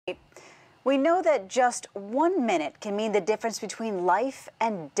We know that just 1 minute can mean the difference between life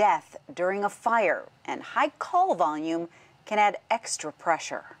and death during a fire, and high call volume can add extra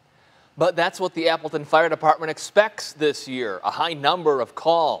pressure. But that's what the Appleton Fire Department expects this year, a high number of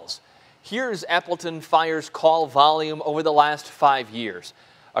calls. Here's Appleton Fire's call volume over the last 5 years.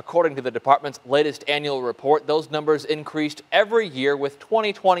 According to the department's latest annual report, those numbers increased every year, with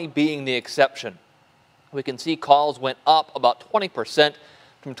 2020 being the exception. We can see calls went up about 20%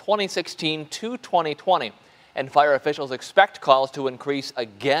 from 2016 to 2020, and fire officials expect calls to increase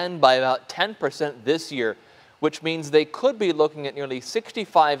again by about 10% this year, which means they could be looking at nearly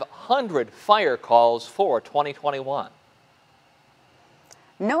 6,500 fire calls for 2021.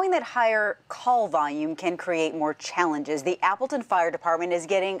 Knowing that higher call volume can create more challenges, the Appleton Fire Department is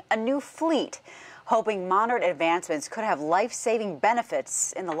getting a new fleet, hoping moderate advancements could have life-saving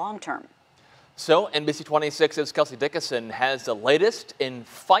benefits in the long term. So NBC 26's Kelsey Dickinson has the latest in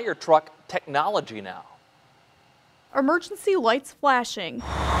fire truck technology now. Emergency lights flashing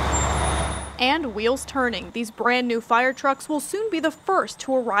and wheels turning. These brand new fire trucks will soon be the first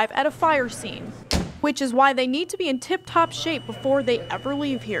to arrive at a fire scene, which is why they need to be in tip-top shape before they ever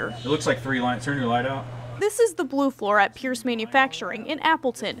leave here. It looks like 3 lines. Turn your light out. This is the blue floor at Pierce Manufacturing in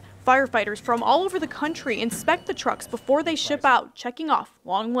Appleton. Firefighters from all over the country inspect the trucks before they ship out, checking off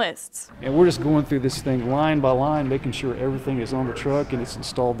long lists. And we're just going through this thing line by line, making sure everything is on the truck and it's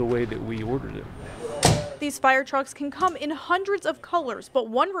installed the way that we ordered it. These fire trucks can come in hundreds of colors, but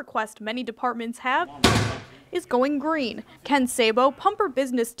one request many departments have is going green. Ken Sabo, Pumper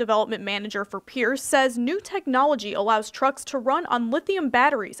Business Development Manager for Pierce, says new technology allows trucks to run on lithium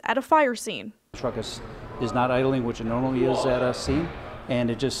batteries at a fire scene. The truck is not idling, which it normally is at a scene,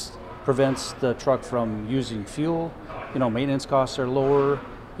 and it just prevents the truck from using fuel. Maintenance costs are lower,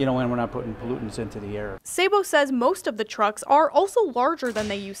 and we're not putting pollutants into the air. Sabo says most of the trucks are also larger than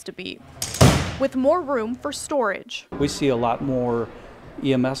they used to be, with more room for storage. We see a lot more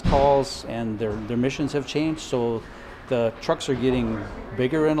EMS calls, and their missions have changed, so the trucks are getting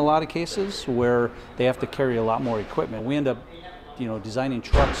bigger in a lot of cases where they have to carry a lot more equipment. We end up, designing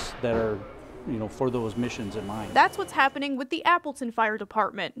trucks that are for those missions in mind. That's what's happening with the Appleton Fire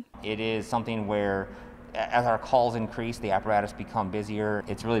Department. It is something where, as our calls increase, the apparatus become busier.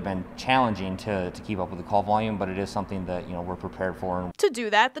 It's really been challenging to keep up with the call volume, but it is something that we're prepared for. To do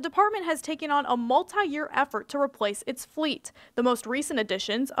that, the department has taken on a multi-year effort to replace its fleet. The most recent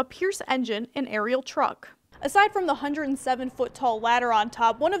additions, a Pierce engine and aerial truck. Aside from the 107-foot-tall ladder on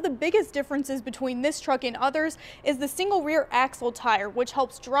top, one of the biggest differences between this truck and others is the single rear axle tire, which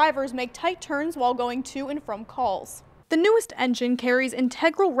helps drivers make tight turns while going to and from calls. The newest engine carries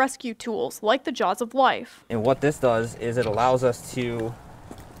integral rescue tools like the Jaws of Life. And what this does is it allows us to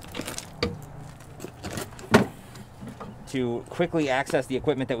quickly access the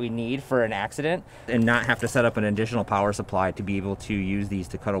equipment that we need for an accident and not have to set up an additional power supply to be able to use these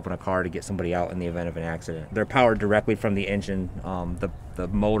to cut open a car to get somebody out in the event of an accident. They're powered directly from the engine, the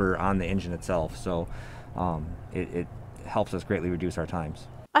motor on the engine itself, so it helps us greatly reduce our times.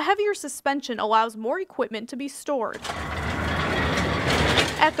 A heavier suspension allows more equipment to be stored.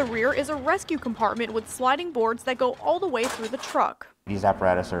 At the rear is a rescue compartment with sliding boards that go all the way through the truck. These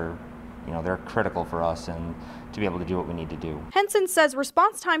apparatus are, they're critical for us and to be able to do what we need to do. Henson says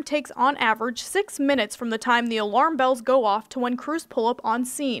response time takes on average 6 minutes from the time the alarm bells go off to when crews pull up on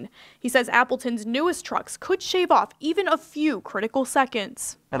scene. He says Appleton's newest trucks could shave off even a few critical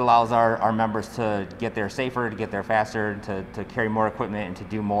seconds. It allows our members to get there safer, to get there faster, to carry more equipment and to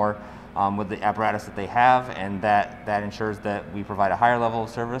do more with the apparatus that they have, and that ensures that we provide a higher level of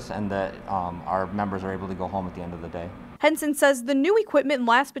service and that our members are able to go home at the end of the day. Henson says the new equipment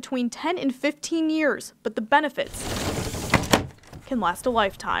lasts between 10 and 15 years, but the benefits can last a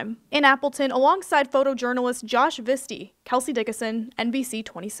lifetime. In Appleton, alongside photojournalist Josh Visti, Kelsey Dickinson, NBC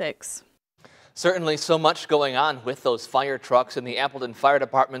 26. Certainly so much going on with those fire trucks, and the Appleton Fire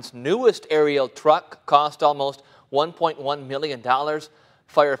Department's newest aerial truck cost almost $1.1 million.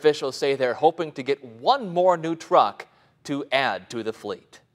 Fire officials say they're hoping to get one more new truck to add to the fleet.